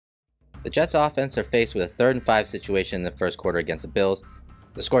The Jets offense are faced with a 3rd and 5 situation in the first quarter against the Bills.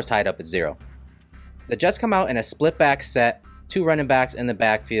 The score's tied up at 0. The Jets come out in a split back set, 2 running backs in the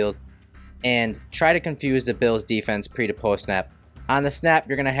backfield, and try to confuse the Bills defense pre to post snap. On the snap,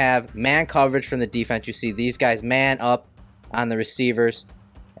 you're going to have man coverage from the defense. You see these guys man up on the receivers.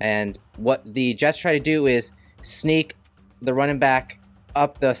 And what the Jets try to do is sneak the running back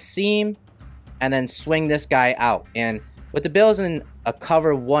up the seam and then swing this guy out. And with the Bills in a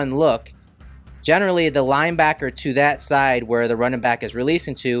cover 1 look, generally the linebacker to that side where the running back is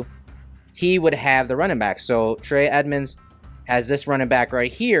releasing to, he would have the running back. So Tremaine Edmunds has this running back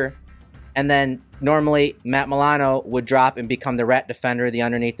right here. And then normally Matt Milano would drop and become the rat defender, the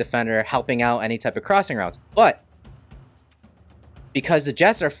underneath defender, helping out any type of crossing routes. But because the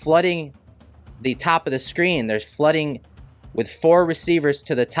Jets are flooding the top of the screen, they're flooding with 4 receivers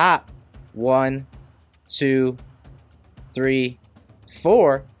to the top. 1, 2, 3,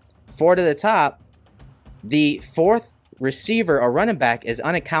 4. 4 to the top. The 4th receiver or running back is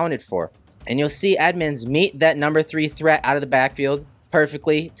unaccounted for. And you'll see Edmunds meet that number 3 threat out of the backfield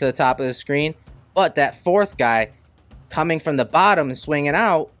perfectly to the top of the screen. But that 4th guy coming from the bottom and swinging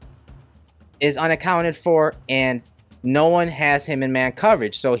out is unaccounted for, and no one has him in man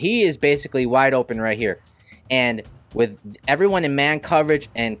coverage. So he is basically wide open right here. And with everyone in man coverage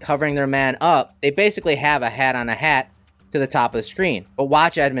and covering their man up, they basically have a hat on a hat to the top of the screen. But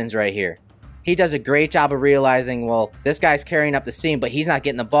watch Edmunds right here. He does a great job of realizing, well, this guy's carrying up the seam, but he's not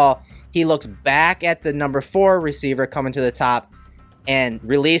getting the ball. He looks back at the number 4 receiver coming to the top and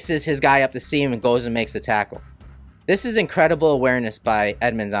releases his guy up the seam and goes and makes the tackle. This is incredible awareness by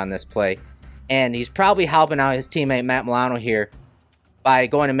Edmunds on this play. And he's probably helping out his teammate Matt Milano here by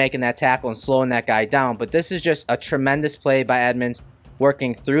going and making that tackle and slowing that guy down. But this is just a tremendous play by Edmunds,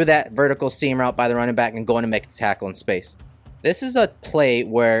 working through that vertical seam route by the running back and going to make the tackle in space. This is a play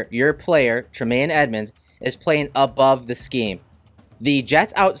where your player, Tremaine Edmunds, is playing above the scheme. The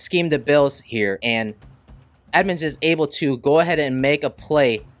Jets out-schemed the Bills here, and Edmunds is able to go ahead and make a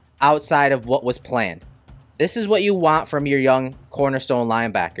play outside of what was planned. This is what you want from your young cornerstone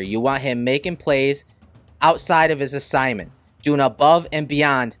linebacker. You want him making plays outside of his assignment, doing above and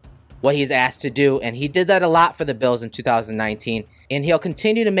beyond what he's asked to do, and he did that a lot for the Bills in 2019, and he'll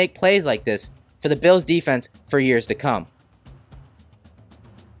continue to make plays like this for the Bills defense for years to come.